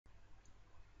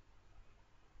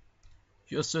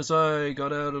Just as I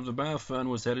got out of the bath and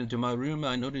was heading to my room,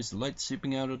 I noticed light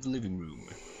seeping out of the living room.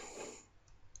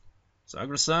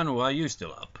 Sakura-san, why are you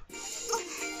still up?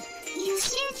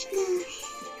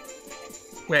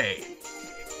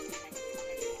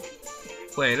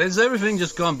 Wait, has everything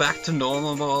just gone back to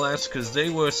normal more or less? Because they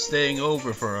were staying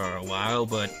over for a while,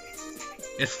 but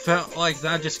it felt like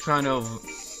that just kind of...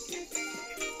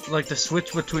 like the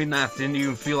switch between that didn't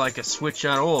even feel like a switch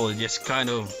at all. It just kind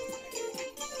of...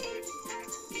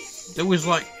 it was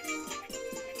like...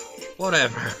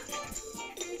 whatever.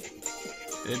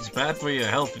 It's bad for your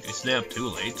health if you stay up too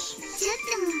late.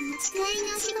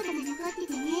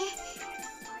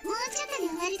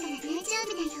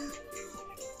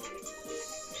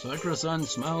 Sakura-san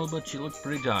smiled, but she looked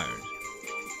pretty tired.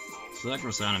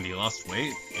 Sakura-san, have you lost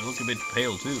weight? You look a bit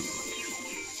pale too.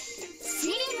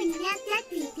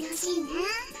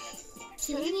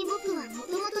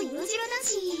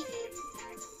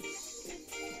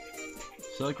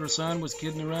 Sakura-san was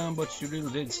kidding around, but she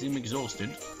really did seem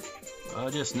exhausted. I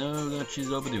just know that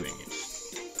she's overdoing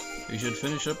it. You should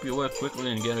finish up your work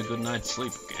quickly and get a good night's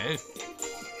sleep, okay?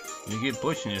 If you keep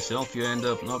pushing yourself, you end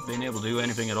up not being able to do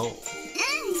anything at all.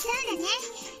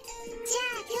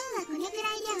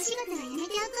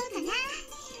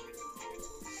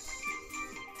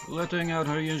 Letting out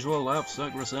her usual laugh,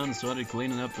 Sakura-san started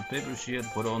cleaning up the paper she had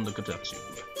put on the kotatsu.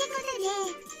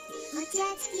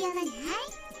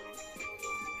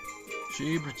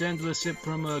 She pretended to sip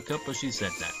from a cup as she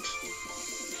said that.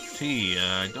 Tea,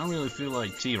 I don't really feel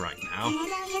like tea right now.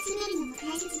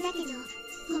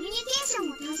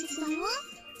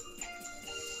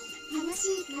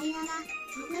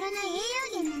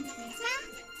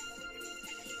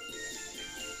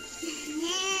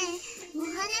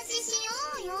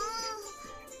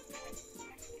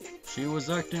 She was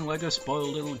acting like a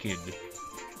spoiled little kid.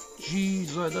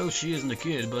 Geez, I know she isn't a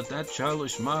kid, but that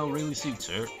childish smile really suits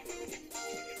her.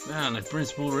 Man, the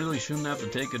principal really shouldn't have to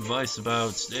take advice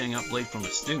about staying up late from a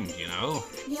student, you know?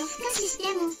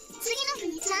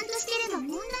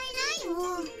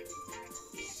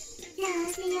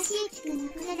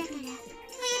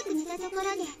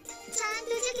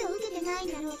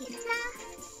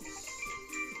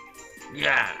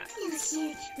 Yeah.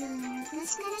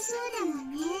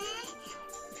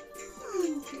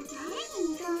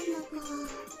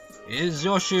 Is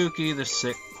Yoshiyuki the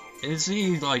sick? Is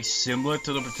he like similar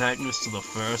to the protagonist of the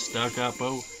first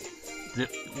Capo? That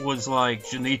was like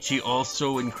Junichi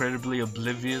also incredibly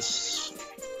oblivious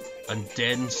and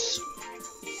dense?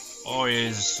 Or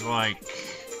is like...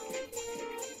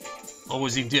 or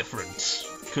was he different?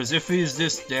 Because if he's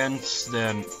this dense,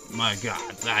 then my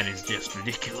god, that is just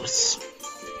ridiculous.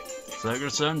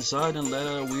 Sakura-san sighed and let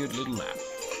out a weird little laugh.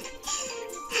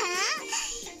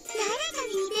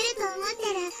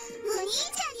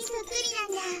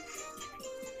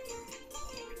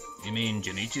 You mean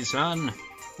Junichi-san?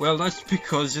 Well, that's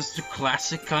because it's the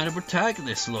classic kind of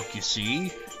protagonist look, you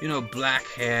see? You know, black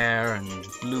hair and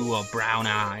blue or brown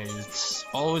eyes. It's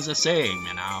always the same,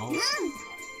 you know?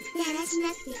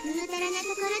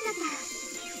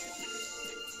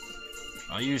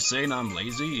 Are you saying I'm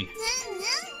lazy?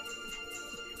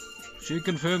 She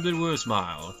confirmed it with a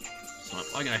smile. It's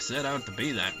not like I set out to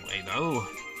be that way, though.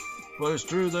 But it's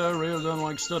true that I really don't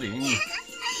like studying.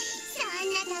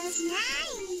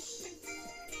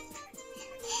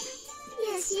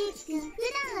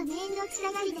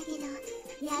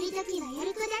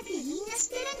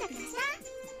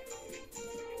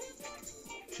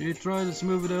 She tried to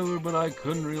smooth it over, but I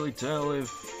couldn't really tell if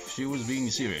she was being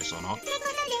serious or not.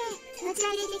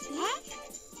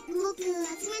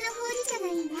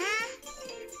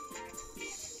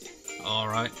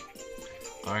 Alright.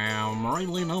 I am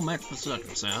really no match for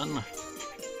Sakura-san.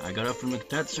 I got up from the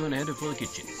kotatsu and headed for the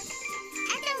kitchen.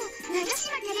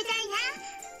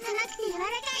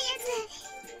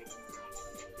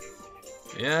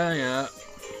 Yeah.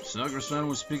 Sakura-san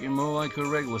was speaking more like her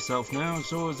regular self now,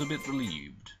 so I was a bit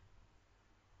relieved.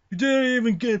 You didn't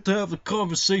even get to have the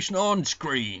conversation on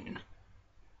screen.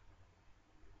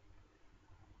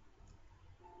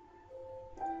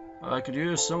 I could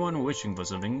hear someone wishing for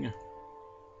something.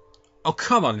 Oh,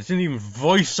 come on, it didn't even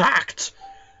voice act!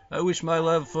 I wish my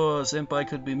love for Senpai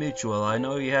could be mutual. I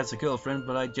know he has a girlfriend,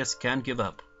 but I just can't give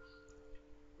up.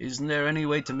 Isn't there any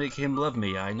way to make him love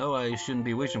me? I know I shouldn't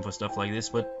be wishing for stuff like this,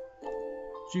 but...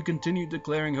 She continued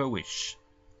declaring her wish.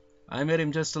 I met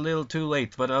him just a little too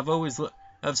late, but I've always loved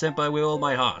Senpai with all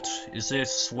my heart. Is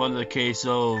this one of the case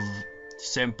of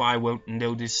Senpai won't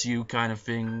notice you kind of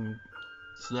thing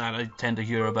that I tend to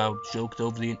hear about joked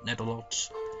over the internet a lot?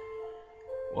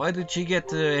 Why did she get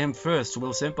to him first?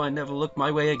 Will Senpai never look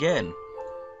my way again?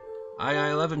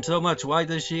 I love him so much. Why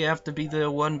does she have to be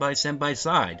the one by Senpai's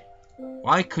side?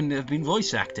 Why couldn't it have been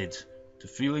voice acted? The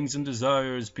feelings and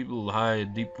desires people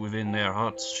hide deep within their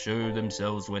hearts show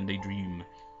themselves when they dream.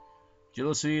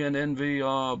 Jealousy and envy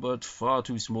are but far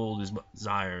too small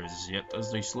desires, yet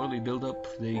as they slowly build up,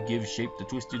 they give shape to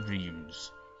twisted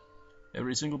dreams.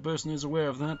 Every single person is aware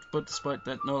of that, but despite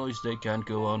that knowledge, they can't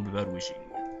go on without wishing.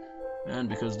 And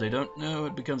because they don't know,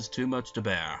 it becomes too much to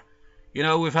bear. You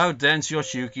know, with how dense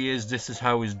Yoshiyuki is, this is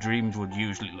how his dreams would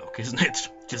usually look, isn't it?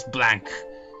 Just blank.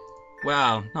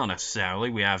 Well, not necessarily.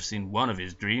 We have seen one of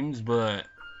his dreams, but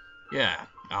yeah,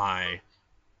 I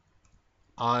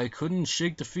couldn't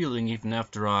shake the feeling even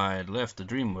after I had left the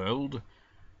dream world.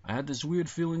 I had this weird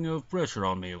feeling of pressure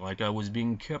on me, like I was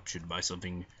being captured by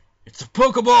something. It's a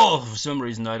Pokeball! For some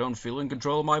reason I don't feel in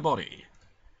control of my body.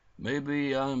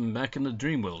 Maybe I'm back in the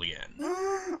dream world again.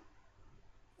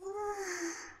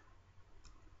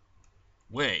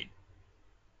 Wait.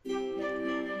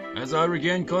 As I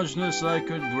regained consciousness, I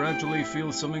could gradually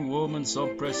feel something warm and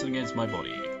soft pressing against my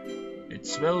body. It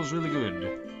smells really good,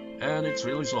 and it's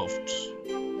really soft.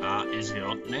 Is it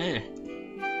Otome?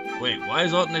 Wait, why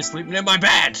is Otome sleeping in my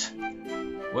bed?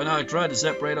 When I tried to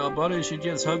separate our bodies, she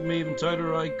just hugged me even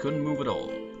tighter. I couldn't move at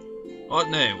all.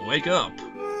 Otome, wake up!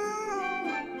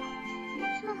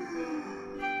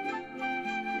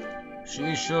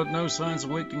 She showed no signs of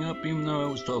waking up even though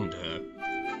I was talking to her.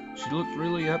 She looked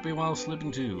really happy while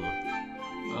sleeping too.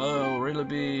 I'll really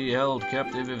be held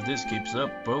captive if this keeps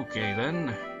up. Okay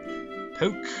then.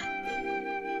 Poke!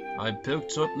 I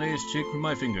poked Otome's cheek with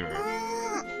my finger.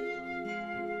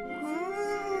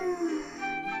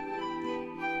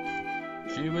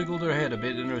 She wiggled her head a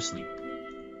bit in her sleep.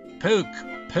 Poke!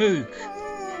 Poke!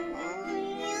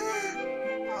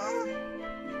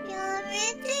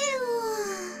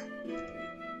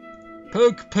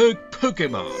 Poke! Poke!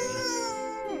 Pokemon!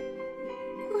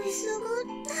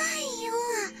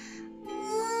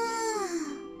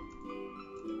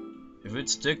 If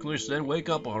it's ticklish, then wake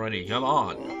up already. Come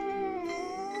on!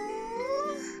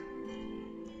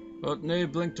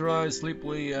 Otome blinked her eyes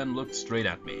sleepily and looked straight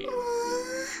at me.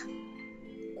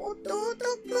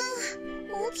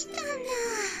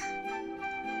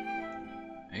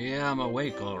 Yeah, I'm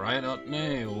awake, alright,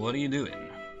 Otome. What are you doing?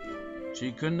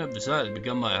 She couldn't have decided to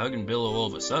become my hugging pillow all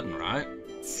of a sudden, right?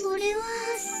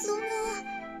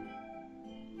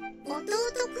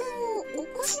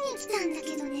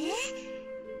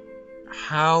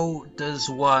 How does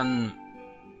one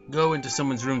go into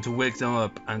someone's room to wake them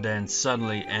up and then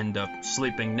suddenly end up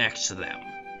sleeping next to them?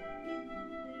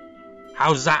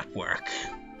 How does that work?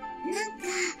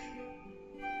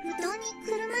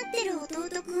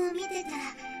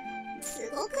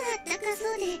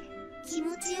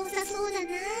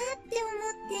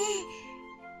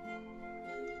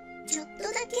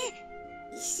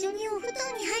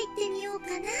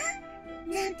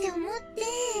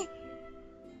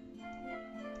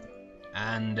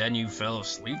 And then you fell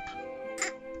asleep?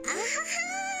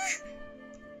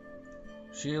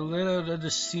 She let out a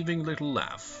deceiving little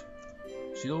laugh.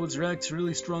 She always reacts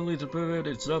really strongly to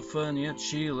pervert stuff, and yet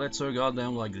she lets her guard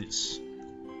down like this.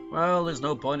 Well, there's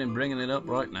no point in bringing it up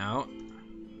right now.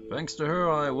 Thanks to her,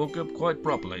 I woke up quite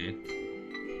properly.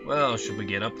 Well, should we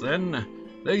get up then?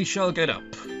 They shall get up.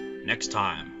 Next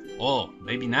time. Or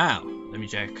maybe now. Let me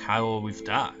check how we've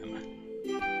time.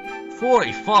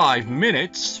 45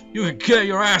 minutes? You can get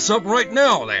your ass up right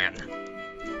now then.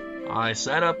 I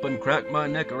sat up and cracked my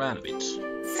neck around a bit.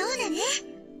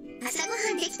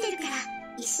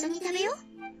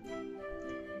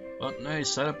 Otome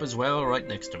sat up as well right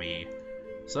next to me.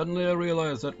 Suddenly I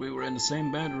realized that we were in the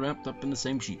same bed, wrapped up in the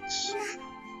same sheets.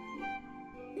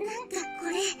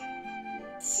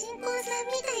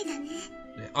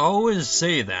 They always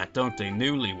say that, don't they,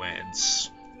 newlyweds?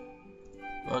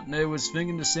 Otome was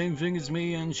thinking the same thing as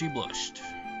me, and she blushed.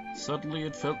 Suddenly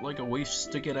it felt like a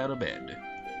waste to get out of bed.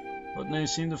 Otome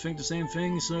seemed to think the same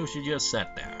thing, so she just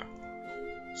sat there.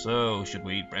 So, should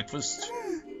we eat breakfast?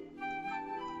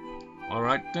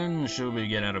 Alright then, should we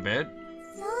get out of bed?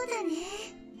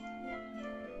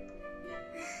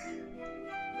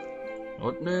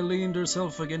 Otome leaned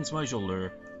herself against my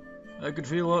shoulder. I could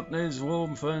feel Otme's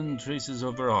warmth and traces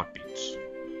of her heartbeat.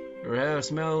 Her hair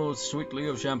smelled sweetly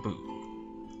of shampoo.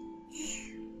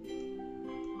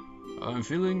 I'm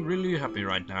feeling really happy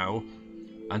right now.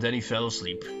 And then he fell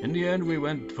asleep. In the end, we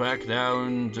went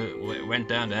down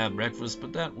to have breakfast,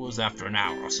 but that was after an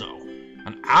hour or so.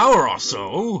 An hour or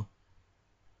so?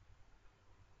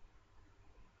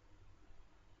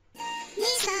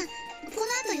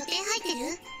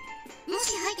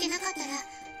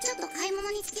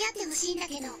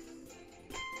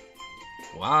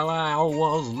 While I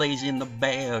was lazy in the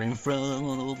bed in front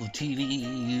of the TV,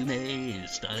 Yume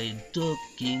started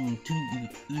talking to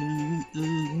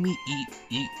me.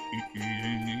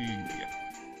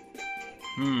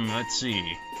 Let's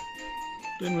see.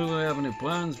 Didn't really have any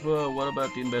plans, but what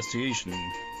about the investigation?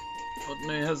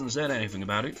 Otome hasn't said anything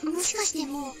about it.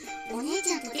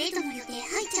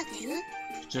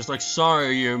 Just like,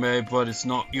 sorry Yume, but it's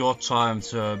not your time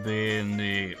to be in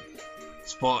the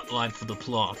spotlight for the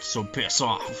plot, so piss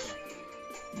off.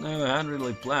 No, I hadn't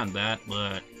really planned that,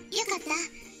 but...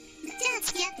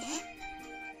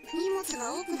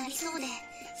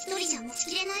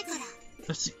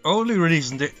 That's the only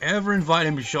reason they ever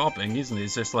invited me shopping, isn't it?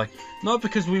 It's just like, not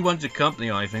because we want your company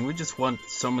or anything, we just want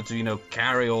someone to, you know,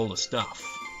 carry all the stuff.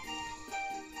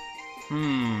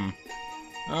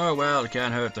 Oh well, it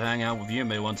can't hurt to hang out with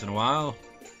Yume once in a while.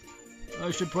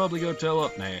 I should probably go tell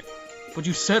Otome. But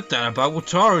you said that about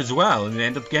Wataru as well, and it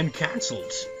ended up getting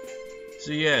cancelled.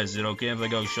 So yeah, is it okay if I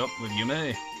go shop with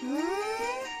Yume?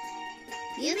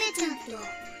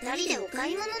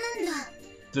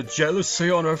 The jealousy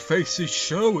on her face is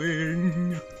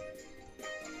showing.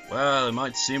 Well, it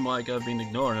might seem like I've been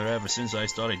ignoring her ever since I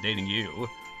started dating you.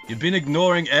 You've been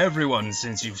ignoring everyone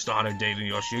since you've started dating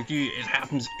Yoshiki. It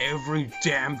happens every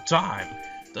damn time.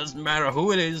 Doesn't matter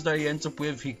who it is that he ends up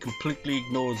with, he completely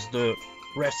ignores the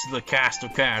rest of the cast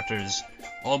of characters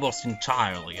almost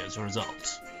entirely as a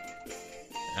result.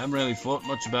 I haven't really thought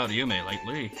much about Yume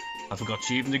lately. I forgot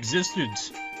she even existed.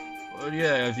 But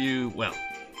yeah, have you... well,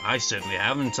 I certainly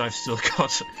haven't. I've still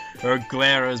got her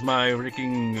glare as my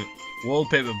freaking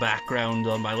wallpaper background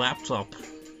on my laptop.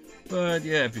 But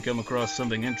yeah, if you come across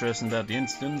something interesting about the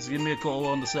instance, give me a call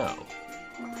on the cell.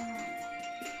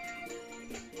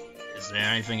 Is there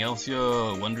anything else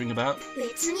you're wondering about?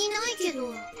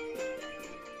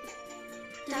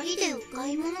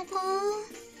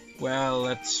 Well,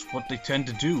 that's what they tend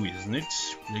to do, isn't it?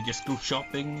 They just go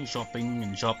shopping, shopping,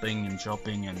 and shopping, and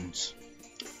shopping, and...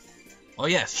 oh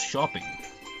yes, shopping.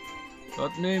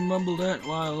 Otome mumbled that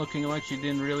while looking like she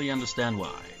didn't really understand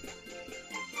why.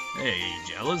 Hey,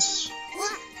 you jealous?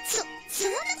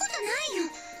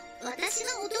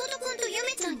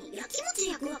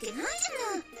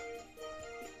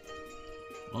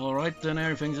 Alright then,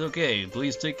 everything's okay.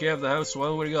 Please take care of the house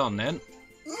while we're gone then.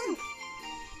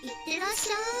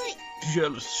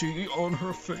 Jealousy on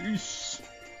her face.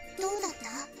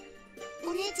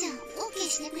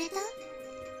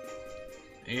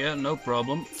 Yeah, no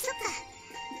problem.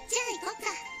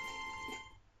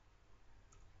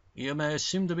 Yume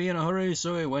seemed to be in a hurry,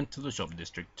 so he went to the shop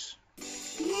district.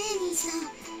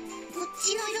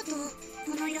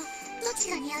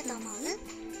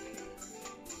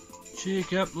 She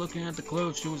kept looking at the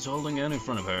clothes she was holding out in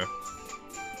front of her.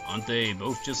 Aren't they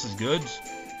both just as good?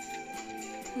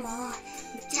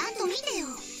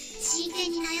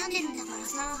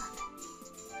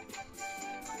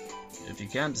 If you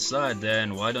can't decide,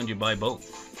 then why don't you buy both?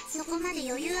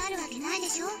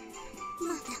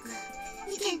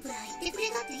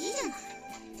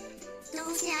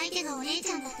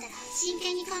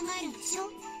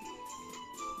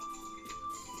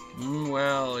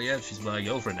 Well, yeah, she's my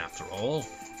girlfriend after all.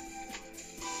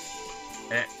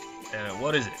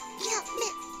 What is it?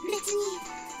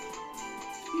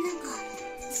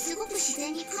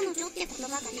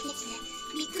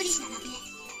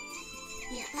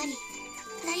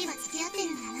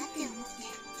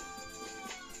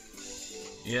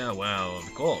 Yeah, well,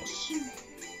 of course.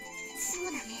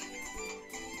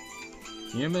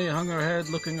 Yume hung her head,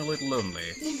 looking a little lonely.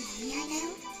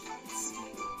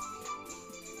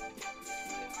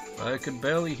 I could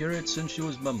barely hear it since she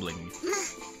was mumbling.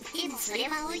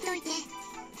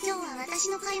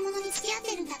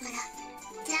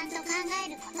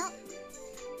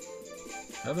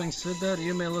 Having said that,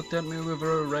 Yume looked at me with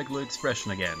her regular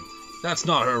expression again. That's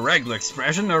not her regular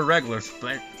expression. Her regular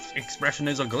expression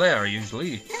is a glare,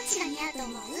 usually.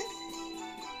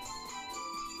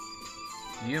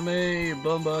 Yume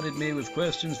bombarded me with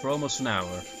questions for almost an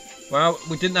hour. Well,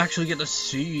 we didn't actually get to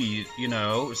see, you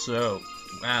know, so...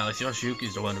 well, if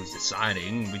Yoshiyuki's the one who's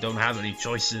deciding, we don't have any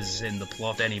choices in the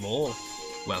plot anymore.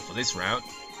 Well, for this route,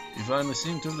 we finally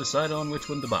seem to have decided on which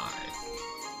one to buy.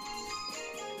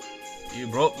 You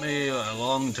brought me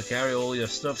along to carry all your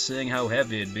stuff, saying how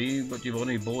heavy it'd be, but you've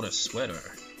only bought a sweater.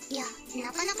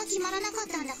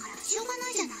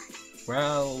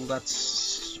 Well,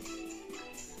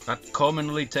 that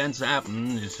commonly tends to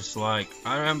happen. It's just like,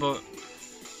 I remember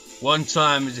one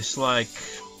time, it's just like,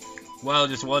 well,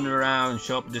 just wander around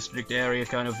shop district area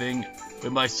kind of thing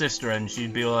with my sister, and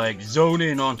she'd be like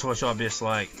zoning onto a shop, just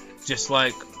like,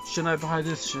 should I buy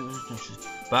this?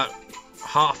 But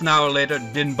half an hour later,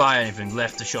 didn't buy anything,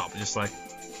 left the shop. Just like,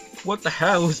 what the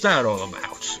hell is that all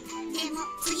about?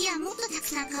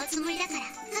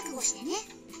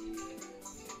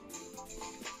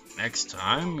 Next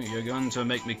time, you're going to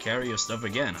make me carry your stuff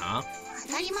again, huh?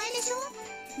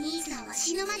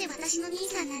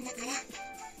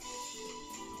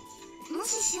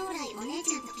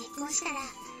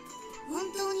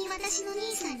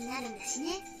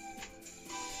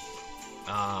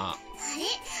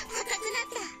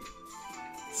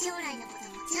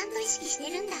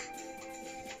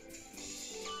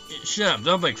 Shut up,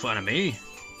 don't make fun of me.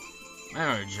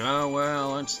 Marriage,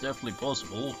 well, that's definitely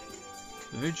possible.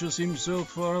 The future seems so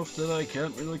far off that I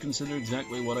can't really consider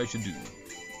exactly what I should do.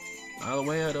 By the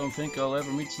way, I don't think I'll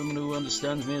ever meet someone who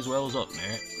understands me as well as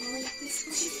Otome.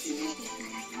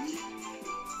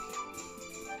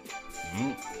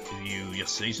 Did you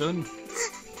just say something?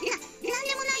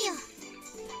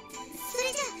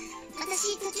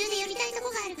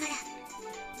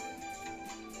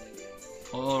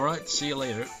 Alright, see you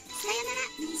later.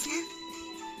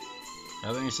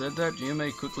 Having said that, you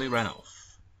may quickly run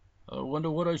off. I wonder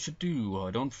what I should do.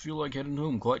 I don't feel like heading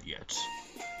home quite yet.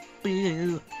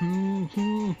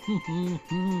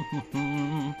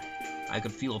 I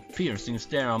could feel a piercing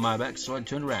stare on my back, so I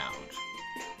turned around.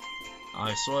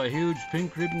 I saw a huge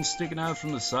pink ribbon sticking out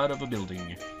from the side of a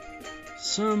building.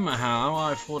 Somehow,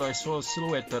 I thought I saw a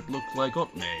silhouette that looked like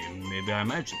Otome. Maybe I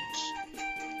imagined it.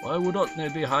 Why would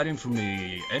Otome be hiding from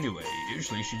me anyway?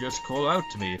 Usually she just called out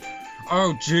to me.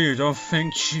 Oh gee, don't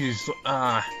think she's,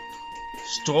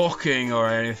 stalking or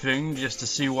anything, just to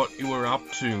see what you were up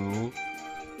to.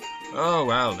 Oh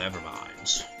well, never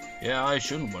mind. Yeah, I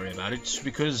shouldn't worry about it,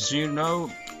 because, you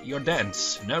know, you're dead.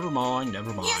 Never mind,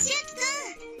 never mind.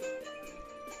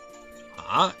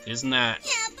 Huh? Isn't that...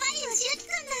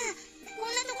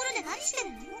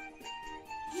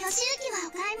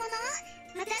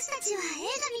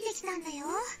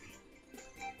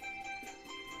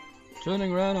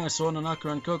 Turning around, I saw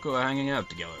Nanaka and Coco hanging out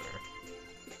together.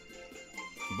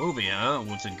 Movie, huh?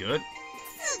 Was it good?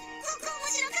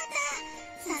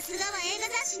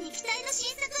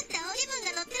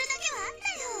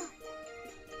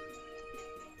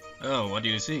 Oh, what do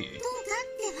you see?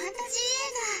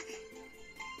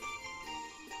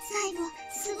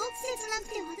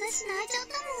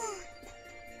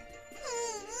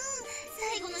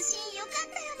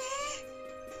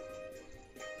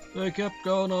 They kept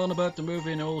going on about the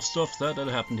movie and all the stuff that had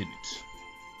happened in it.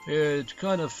 It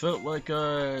kind of felt like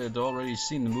I'd already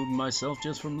seen the movie myself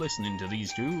just from listening to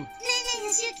these two.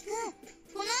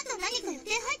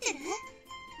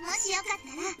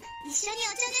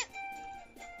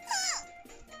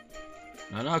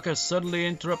 Nanaka suddenly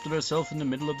interrupted herself in the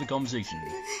middle of the conversation.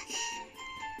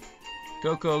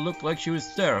 Coco looked like she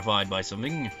was terrified by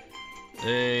something.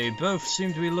 They both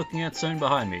seemed to be looking at something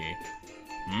behind me.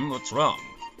 What's wrong?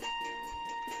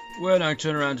 When I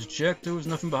turned around to check, there was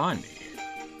nothing behind me.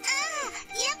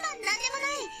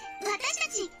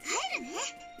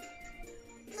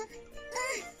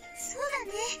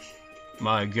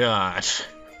 My god.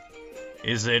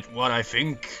 Is it what I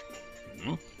think?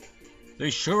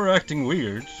 They sure are acting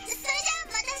weird.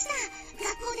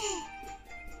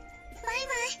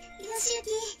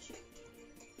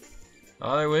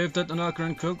 I waved at Nanaka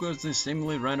and Coco as they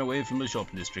seemingly ran away from the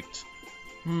shopping district.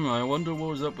 I wonder what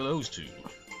was up with those two.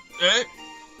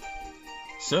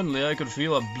 Suddenly I could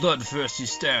feel a bloodthirsty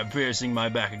stab piercing my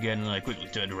back again, and I quickly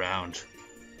turned around.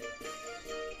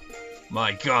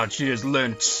 My god, she has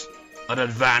learnt an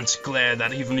advanced glare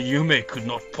that even Yume could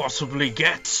not possibly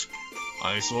get.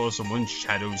 I saw someone's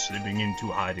shadow slipping into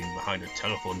hiding behind a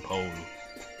telephone pole.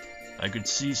 I could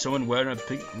see someone wearing a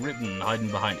pink ribbon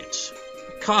hiding behind it.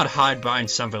 You can't hide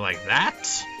behind something like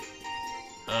that.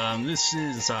 This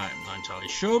is, I'm not entirely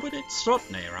sure, but it's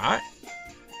Otome, right?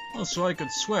 Also, I could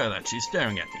swear that she's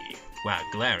staring at me. Wow,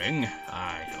 glaring.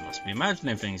 I must be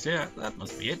imagining things here. That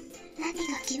must be it.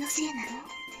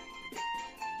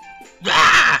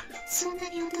 Ah!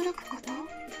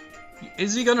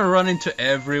 Is he gonna run into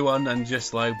everyone and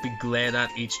just like be glared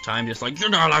at each time, just like, you're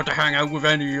not allowed to hang out with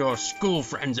any of your school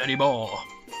friends anymore?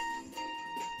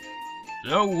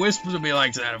 Don't whisper to me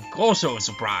like that, of course I was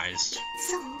surprised.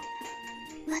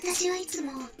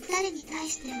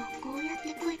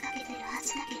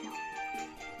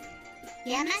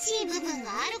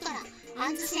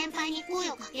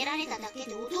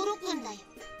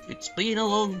 It's been a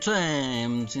long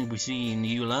time since we've seen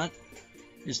you lot.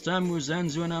 This time it was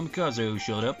Anzu and Amikaze who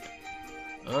showed up.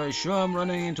 I sure am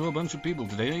running into a bunch of people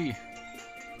today.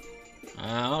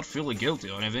 I'm not feeling guilty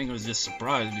or anything, I was just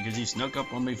surprised because he snuck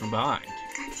up on me from behind.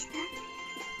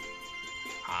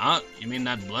 Huh? You mean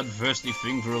that bloodthirsty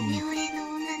thing from...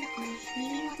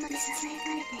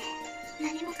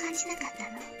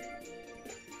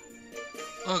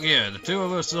 Look here, the two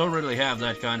of us don't really have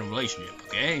that kind of relationship,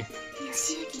 okay?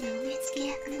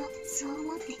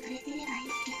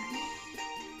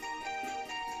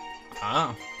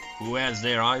 Huh? Who has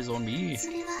their eyes on me?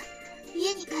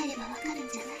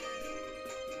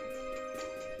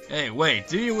 Hey, wait,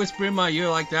 do you whisper in my ear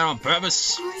like that on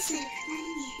purpose?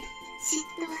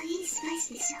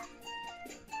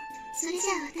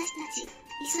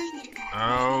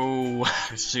 Oh,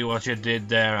 I see what you did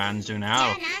there, Anzu,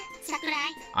 now.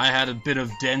 I had a bit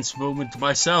of dense moment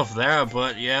myself there,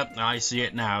 but yep, I see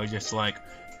it now. Just like,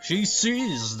 she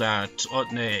sees that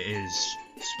Otome is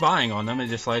spying on them, and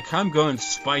just like, I'm going to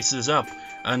spice this up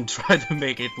and try to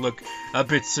make it look a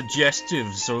bit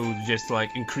suggestive, so just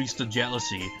like increase the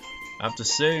jealousy. After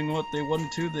saying what they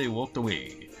wanted to, they walked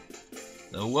away.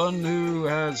 The one who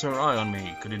has her eye on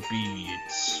me, could it be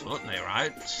it's Otome,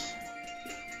 right?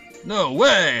 No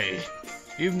way!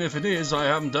 Even if it is, I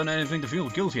haven't done anything to feel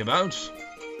guilty about.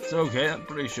 It's okay, I'm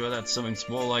pretty sure that something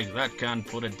small like that can't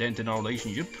put a dent in our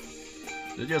relationship.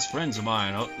 They're just friends of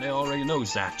mine, Otome already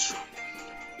knows that.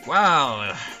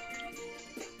 Well,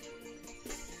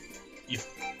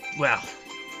 well,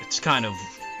 it's kind of...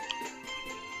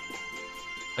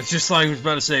 It's just like I was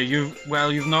about to say, you've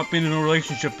not been in a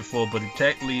relationship before, but it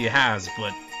technically has,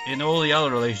 but in all the other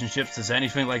relationships, has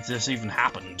anything like this even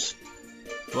happened?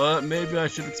 But maybe I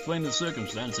should explain the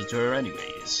circumstances to her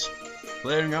anyways.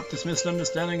 Clearing up this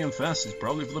misunderstanding and fast is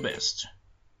probably for the best.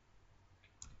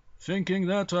 Thinking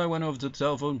that, I went over to the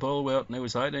telephone pole where Otome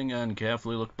was hiding and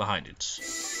carefully looked behind it.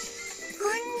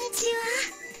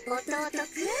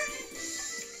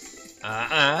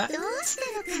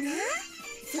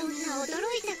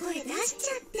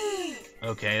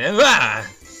 Okay then.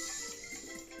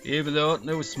 Even though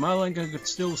Otome was smiling, I could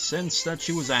still sense that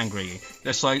she was angry.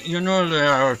 That's like, you're not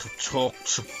allowed to talk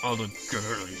to other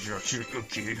girls,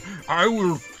 Yoshiyuki. I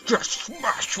will just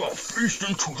smash your face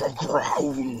into the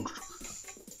ground.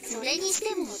 それにし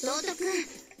ても弟くん、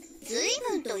随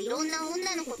分といろんな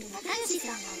女の子と仲良しさ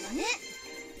んなんだね。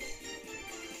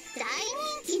大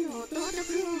人気の弟く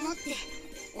んを持って、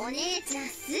お姉ちゃん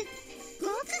すっご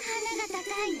く鼻が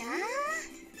高いな。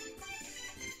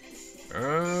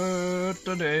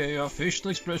Today, our facial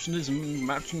expression is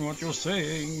matching what you're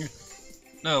saying.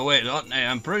 No, wait, Otome,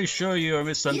 I'm pretty sure you're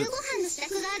misunderstanding.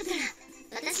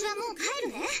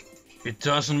 It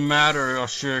doesn't matter,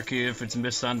 Yoshiyuki, if it's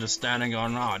misunderstanding or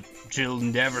not. She'll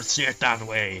never see it that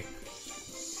way.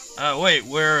 Wait,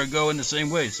 we're going the same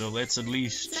way, so let's at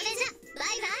least...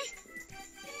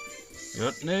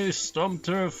 Otome stomped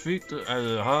her feet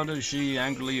hard as she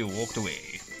angrily walked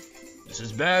away. This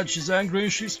is bad, she's angry,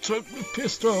 she's totally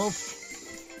pissed off.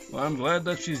 Well, I'm glad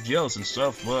that she's jealous and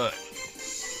stuff, but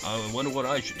I wonder what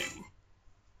I should do.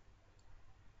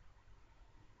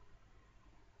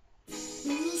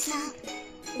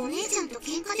 お姉ちゃんと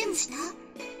喧嘩でもした？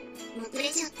むく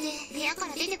れちゃって部屋か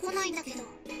ら出てこないんだけど。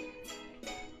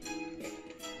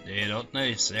Did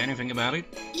Otome say anything about it?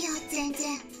 いや、全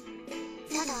然。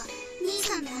ただ、兄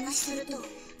さんの話すると、あ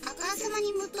からさま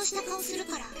にムッとした顔する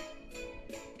から。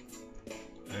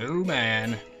Oh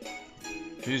man,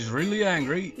 she's really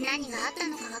angry. 何があった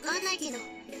のかわかんないけど、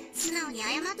素直に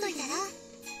謝っといた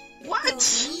ら。What? 兄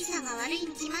さんが悪いに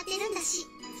決まってるんだし。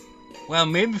 Well,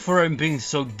 maybe for him being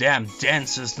so damn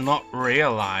dense as to not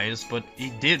realize, but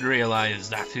he did realize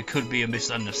that it could be a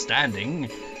misunderstanding.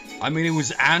 I mean, it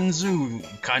was Anzu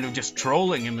kind of just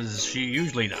trolling him as she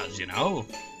usually does, you know?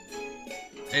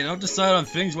 Hey, don't decide on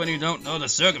things when you don't know the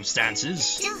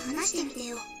circumstances. じゃあ話してみて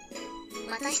よ。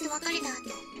私と別れた後、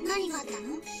何があった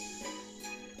の?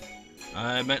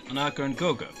 I met Tanaka and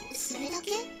Coco. それだ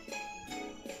け?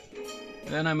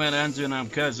 Then I met Anzu and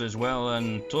Amkazu as well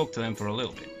and talked to them for a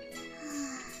little bit.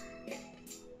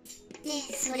 で、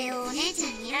それをお姉ちゃ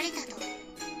んに見られたと。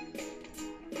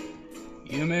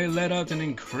Yume let out an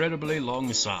incredibly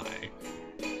long sigh.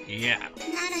 Yeah.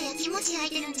 ならやきもち焼い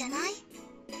てるんじゃない?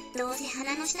 どうせ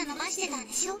鼻の下伸ばしてたん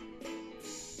でしょ?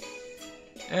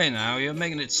 Hey now, you're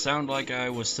making it sound like I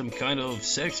was some kind of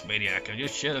sex maniac. I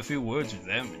just shared a few words with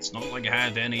them. It's not like I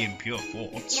had any impure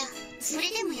thoughts. いや、そ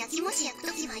れでもやきもち焼く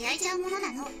ときは焼いちゃうもの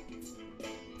なの。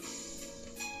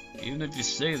Even if you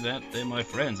say that, they're my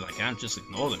friends. I can't just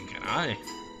ignore them, can I?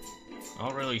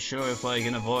 Not really sure if I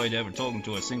can avoid ever talking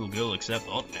to a single girl except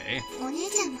Otome. お姉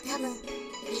ちゃんも多分、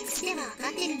理屈では分か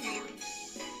ってるんだよ。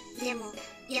でも、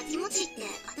やきもちって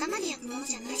頭で焼くもの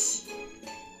じゃないし。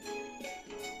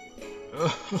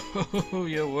Oh,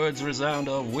 your words resound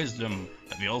of wisdom.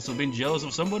 Have you also been jealous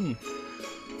of someone?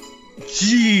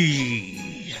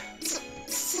 Gee!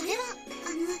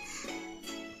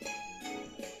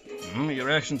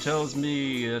 reaction tells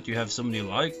me that you have somebody you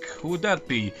like. Who would that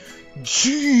be?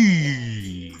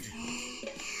 Gee!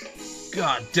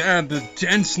 God damn, the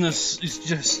denseness is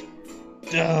just...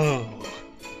 Oh.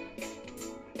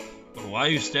 But why are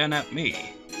you staring at me? う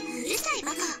るさいバ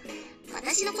カ。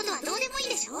私のことはどうでもいい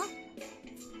でしょ。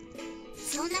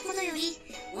そんなことより、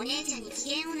お姉ちゃんに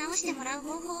機嫌を直してもらう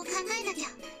方法を考えなきゃ。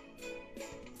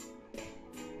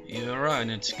You're right,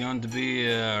 it's going to be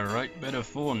right better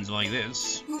phones like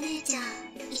this. お姉ちゃん、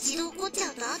一度怒っち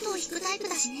ゃうと後を引くタイプ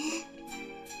だしね。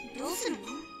どうするの？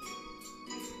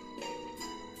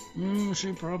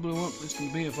 She probably won't listen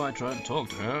to me if I try to talk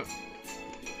to her.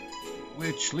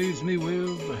 Which leaves me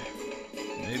with...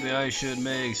 Maybe I should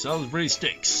make Salisbury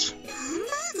steaks. ハンバ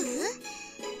ー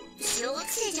グ？小学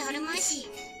生じゃあるまいし、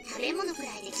食べ物くら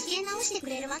いで機嫌直してく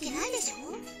れるわけないでしょ。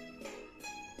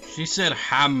 She said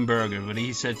hamburger, but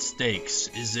he said steaks.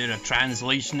 Is it a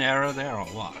translation error there or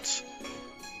what?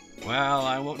 Well,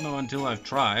 I won't know until I've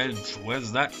tried.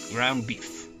 Where's that ground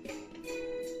beef?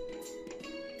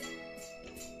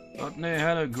 Otome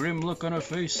had a grim look on her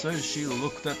face as she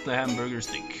looked at the hamburger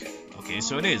steak. Okay,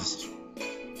 so it is.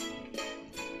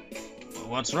 Well,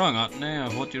 what's wrong, Otome? I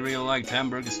thought you really liked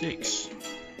hamburger steaks. 好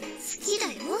き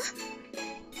だよ。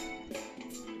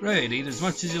 Great, eat as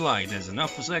much as you like. There's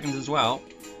enough for seconds as well.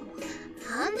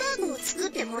 ハンバーグを作っ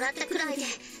てもらったくらいで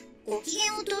ご機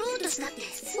嫌を取ろうとしたって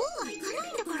そうはいかな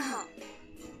いんだか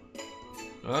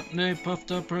ら。 Otome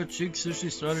puffed up her cheeks as she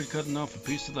started cutting off a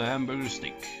piece of the hamburger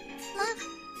steak.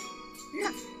 中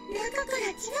から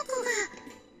キノ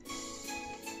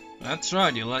コが。 That's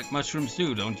right, you like mushrooms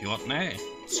too, don't you, Otome? キ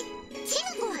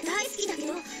ノコは大好きだけ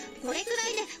ど、これくらいで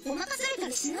ごまかされた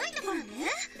りしないんだからね。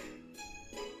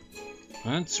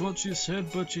 That's what she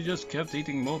said, but she just kept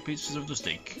eating more pieces of the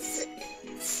steak.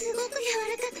 すごく柔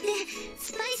らかくて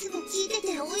スパイスも効いてて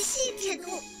美味しいけど、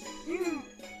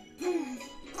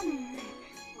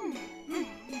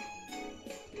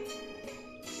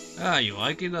Ah, you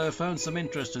like it? I found some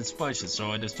interest in spices,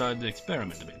 so I decided to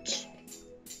experiment a bit.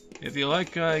 If you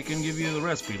like, I can give you the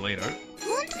recipe later. 本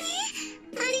当に？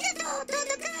ありがとう、弟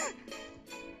く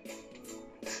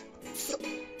ん。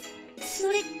そ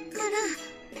れから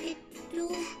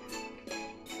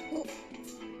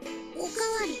おかわ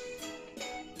り。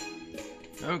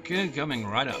 Okay, coming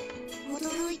right up.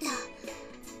 驚いた。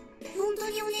本当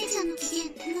にお姉ちゃんの機嫌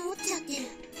治っちゃってる。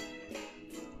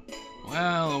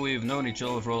 Well, we've known each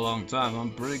other for a long time.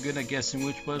 I'm pretty good at guessing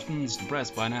which buttons to press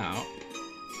by now.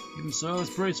 Even so, I was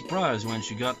pretty surprised when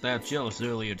she got that jealous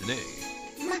earlier today.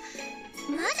 まだ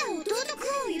弟くんを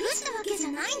許したわけじ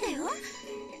ゃないんだよ。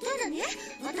ただね、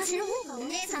私の方がお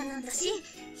姉さんなんだし、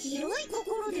広い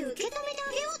心で受け止めて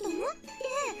あげようと思って。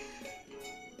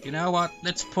 You know what?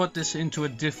 Let's put this into a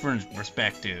different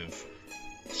perspective.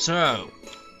 So,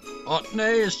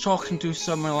 Otome is talking to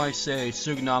someone like, say,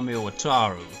 Tsugunami or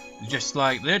Wataru. Just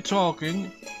like they're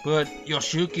talking, but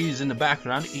Yoshiyuki's in the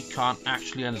background, he can't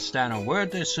actually understand a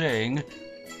word they're saying,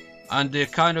 and they're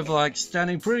kind of like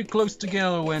standing pretty close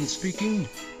together when speaking.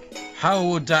 How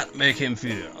would that make him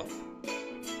feel?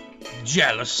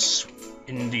 Jealous,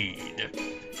 indeed.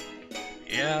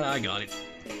 Yeah, I got it.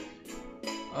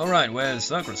 Alright, where's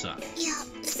Sakura-san? いや、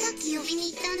さっき呼び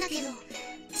に行ったんだけど、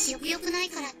食欲ない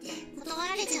からって断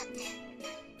られちゃって。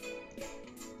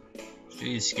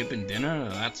 She's skipping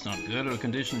dinner? That's not good. Her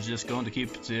condition's just going to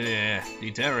keep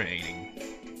deteriorating.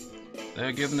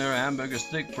 They're giving her a hamburger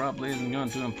steak probably isn't going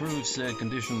to improve said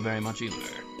condition very much either.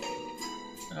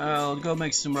 I'll go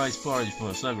make some rice porridge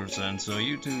for Sakura-san, so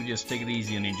you two just take it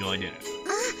easy and enjoy dinner. あ、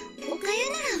おか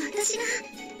ゆなら私が。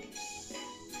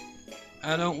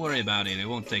 Don't worry about it, it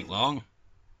won't take long.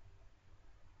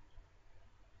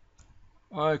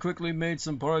 I quickly made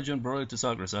some porridge and brought it to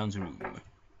Sakura-san's room.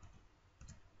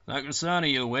 Sakura-san, are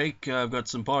you awake? I've got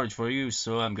some porridge for you,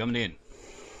 so I'm coming in.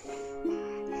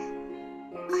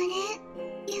 あれ、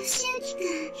吉行く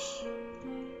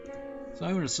ん。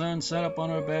 Sakura-san sat up on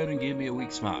her bed and gave me a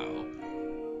weak smile.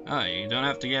 Ah, you don't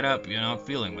have to get up, you're not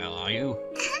feeling well, are you?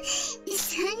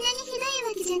 そんなにひどい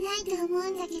わけじゃないと思う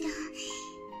んだけど、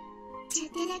ちょっ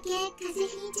とだけ風邪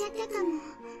ひいちゃったかも。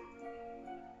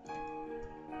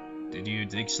 Did you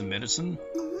take some medicine? い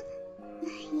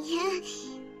や、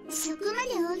そこま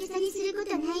で大げさにするこ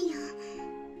とないよ。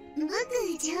僕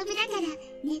丈夫だから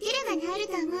寝てれば治る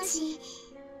と思うし。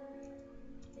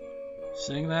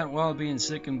 Saying that while being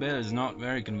sick in bed is not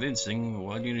very convincing.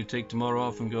 Why don't you take tomorrow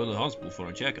off and go to the hospital for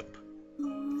a checkup?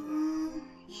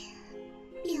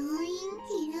 病院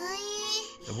嫌い。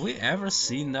 Have we ever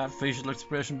seen that facial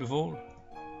expression before?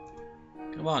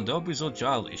 Come on, don't be so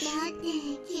childish. だって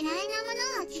嫌いなもの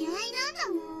は嫌いなんだ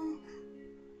もん。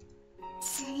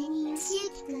それに吉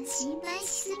行くん心配し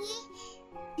すぎ。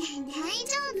大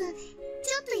丈夫。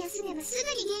ちょっと休めばす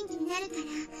ぐに元気になるから。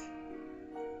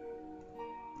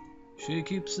She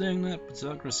keeps saying that, but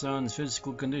Sakura-san's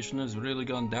physical condition has really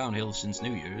gone downhill since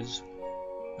New Year's.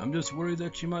 I'm just worried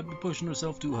that she might be pushing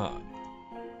herself too hard.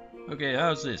 Okay,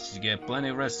 how's this? You get plenty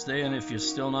of rest today, and if you're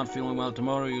still not feeling well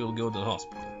tomorrow, you'll go to the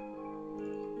hospital.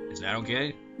 Is that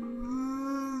okay?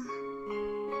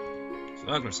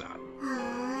 Sakura-san. は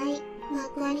ーい、わ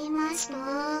かりました。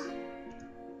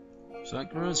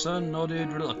Sakura-san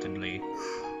nodded reluctantly.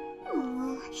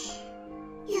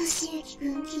 よしゆきく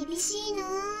ん厳しいな。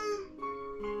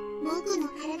僕の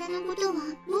体のことは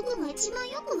僕が一番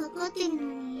よくわかってるの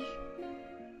に。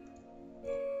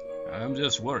I'm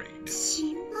just worried.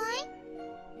 心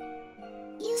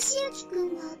配？よしゆきく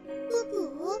んが僕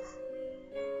を？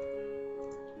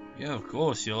 Yeah, of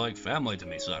course, you're like family to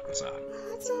me, Sakura-san.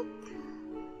 家族。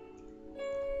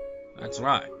That's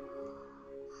right.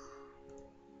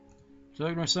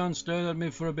 Sakura-san stared at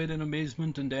me for a bit in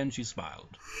amazement, and then she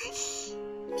smiled.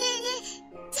 ねえねえ、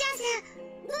じゃあさ、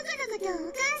僕のことを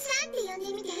お母さんって呼ん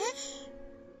でみて。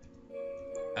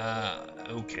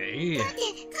Okay. だって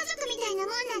家族みたいな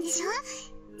もんなんでしょ？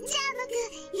じゃあ僕、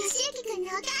よしゆきくんの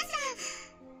お母さん。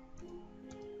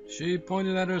 She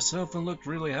pointed at herself and looked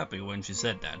really happy when she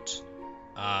said that.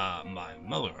 My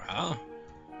mother, huh?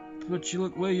 But she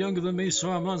looked way younger than me,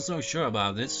 so I'm not so sure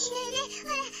about this. ねえねえ、ほ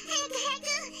ら、早く。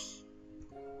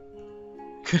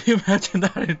 Can you imagine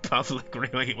that in public,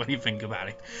 really, when you think about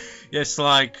it? Just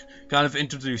like, kind of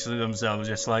introducing themselves,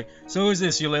 just like, so is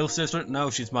this your little sister? No,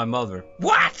 she's my mother.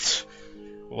 What?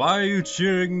 Why are you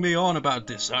cheering me on about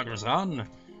this, Sakura-san?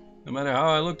 No matter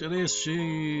how I looked at this,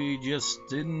 she just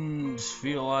didn't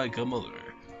feel like a mother.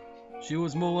 She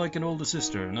was more like an older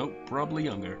sister, nope, probably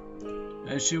younger.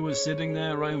 As she was sitting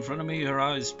there right in front of me, her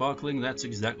eyes sparkling, that's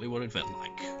exactly what it felt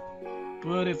like.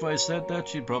 But if I said that,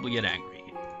 she'd probably get angry.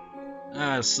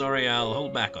 Sorry, I'll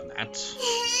hold back on that. なん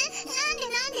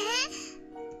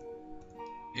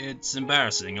で？ It's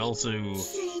embarrassing, also. それに？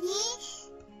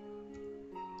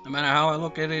 No matter how I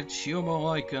look at it, you're more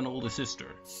like an older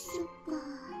sister. そっか、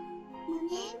お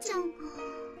姉ちゃんか。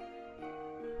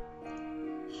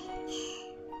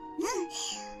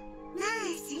まあ、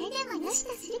それでもよし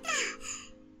とするか。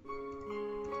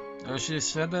 As she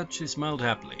said that, she smiled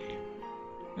happily.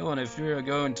 Come on, if you're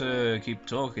going to keep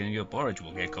talking, your porridge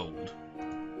will get cold.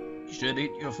 You should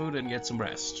eat your food and get some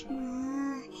rest.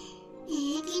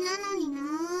 平気なのにな。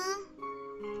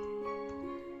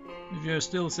 If you're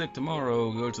still sick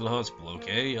tomorrow, go to the hospital,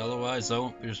 okay? Otherwise, I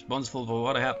won't be responsible for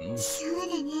what happens. そうだ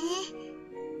ね。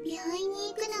病院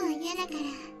に行くのは嫌だから、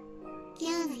今日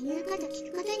は言うこと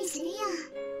聞くことにするよ。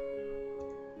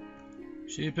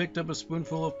 She picked up a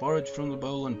spoonful of porridge from the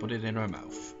bowl and put it in her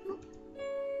mouth.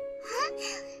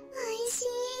 おいしい。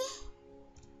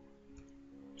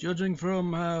 Judging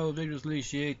from how vigorously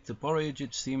she ate the porridge,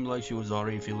 it seemed like she was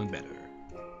already feeling better.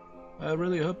 I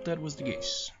really hope that was the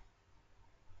case.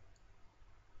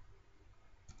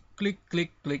 Click,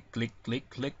 click, click, click, click,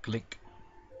 click, click.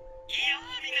 いやー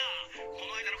みんな、こ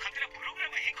の間の勝手なプログラ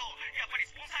ム変更、やっぱり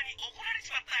スポンサーに怒られ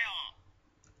ちまったよ。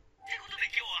ってことで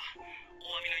今日は、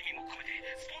お詫びの意味も込めて、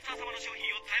スポンサー様の商品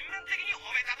を全面的に褒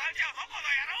めたたえちゃうぞ、この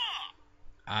野郎。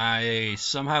 I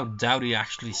somehow doubt he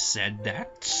actually said that.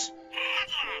 ま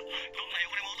ずは、どんな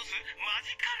汚れも落とすマ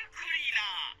ジカルクリーナ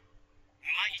ー。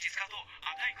毎日使うと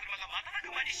赤い車が瞬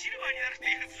く間にシルバーになるって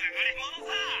いう優れもの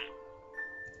さ。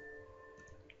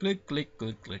 Click, click,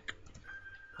 click, click.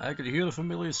 I could hear the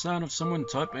familiar sound of someone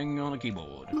typing on a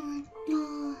keyboard.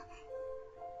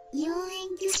 溶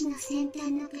塩魚子の先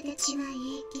端の形は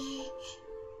円形。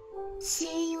西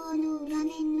洋の裏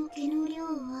面の毛の量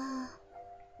は。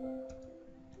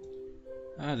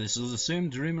 This is the same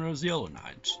dreamer as the Yellow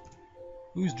Knight.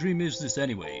 Whose dream is this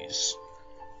anyways?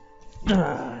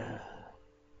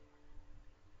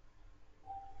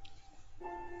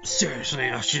 Seriously,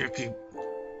 Ashiki,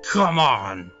 come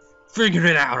on! Figure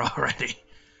it out already!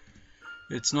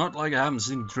 It's not like I haven't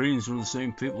seen dreams from the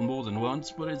same people more than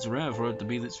once, but it's rare for it to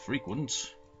be this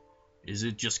frequent. Is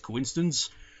it just coincidence?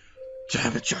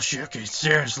 Damn it, Yoshiki,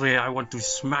 seriously, I want to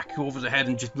smack you over the head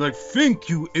and just be like, think,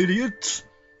 you idiot!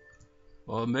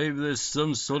 Or maybe there's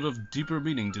some sort of deeper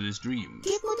meaning to this dream. っ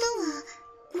てこ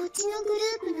とは、こっちのグル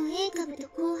ープの A 株と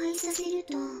交配させる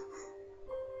と、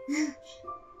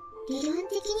理論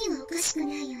的にはおかしく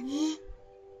ないよね。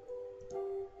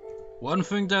 One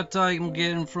thing that I'm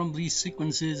getting from these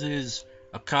sequences is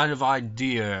a kind of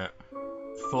idea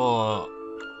for...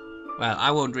 Well,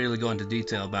 I won't really go into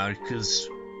detail about it, because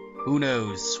who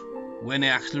knows? When it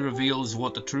actually reveals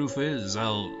what the truth is,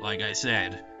 like I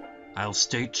said, I'll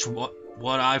state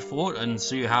what I thought and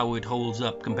see how it holds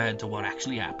up compared to what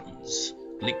actually happens.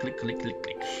 Click, click, click, click,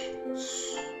 click.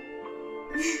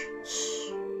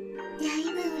 だい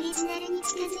ぶオリジナルに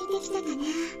近づいてきたかな。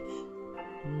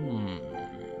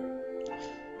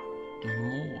Oh,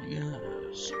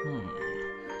 yes.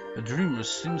 The dreamer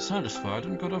seemed satisfied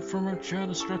and got up from her chair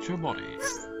to stretch her body. こ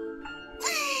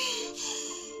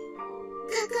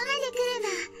こまで来れば、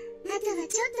あとは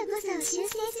ちょっと誤差を修正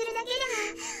するだけだ。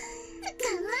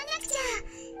頑張んなくちゃ。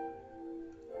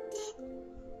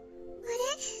あ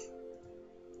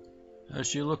れ？ As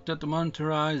she looked at the monitor,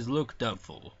 her eyes looked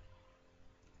doubtful.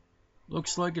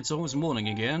 Looks like it's almost morning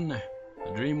again.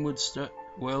 The dream would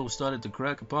started to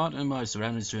crack apart and my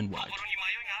surroundings turned white.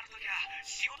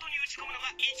 仕事に打ち込むのが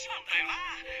一番だよな。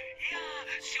いや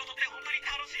ー、仕事って本当に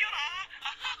楽しいよな。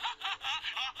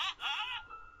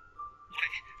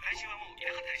俺、来週はもうい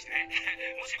なかったりして、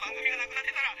もし番組がなくなっ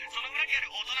てたら、その裏にあ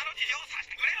る大人の事情をさせ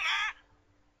てくれよな。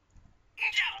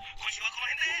じゃあ、今週はこ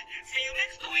の辺で。See you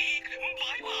next week.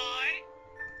 Bye bye.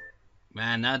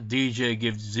 Man, that DJ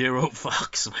gives zero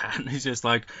fucks, man. He's just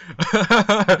like,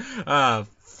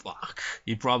 fuck.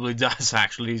 He probably does,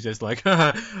 actually. He's just like,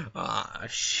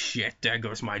 shit, there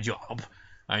goes my job.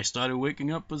 I started waking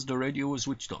up as the radio was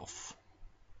switched off.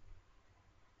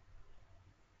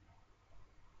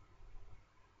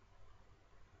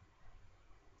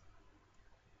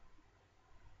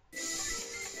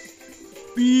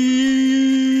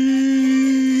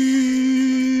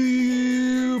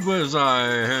 As I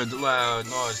heard the loud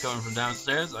noise coming from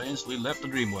downstairs, I instantly left the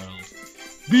dream world.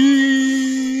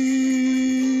 Beep!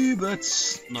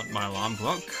 That's not my alarm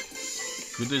clock.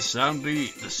 Could this sound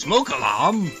be the smoke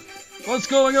alarm? What's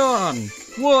going on?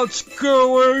 What's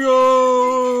going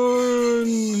on?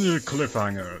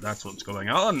 Cliffhanger, that's what's going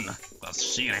on. I'll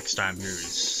see you next time,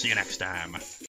 viewers. See you next time.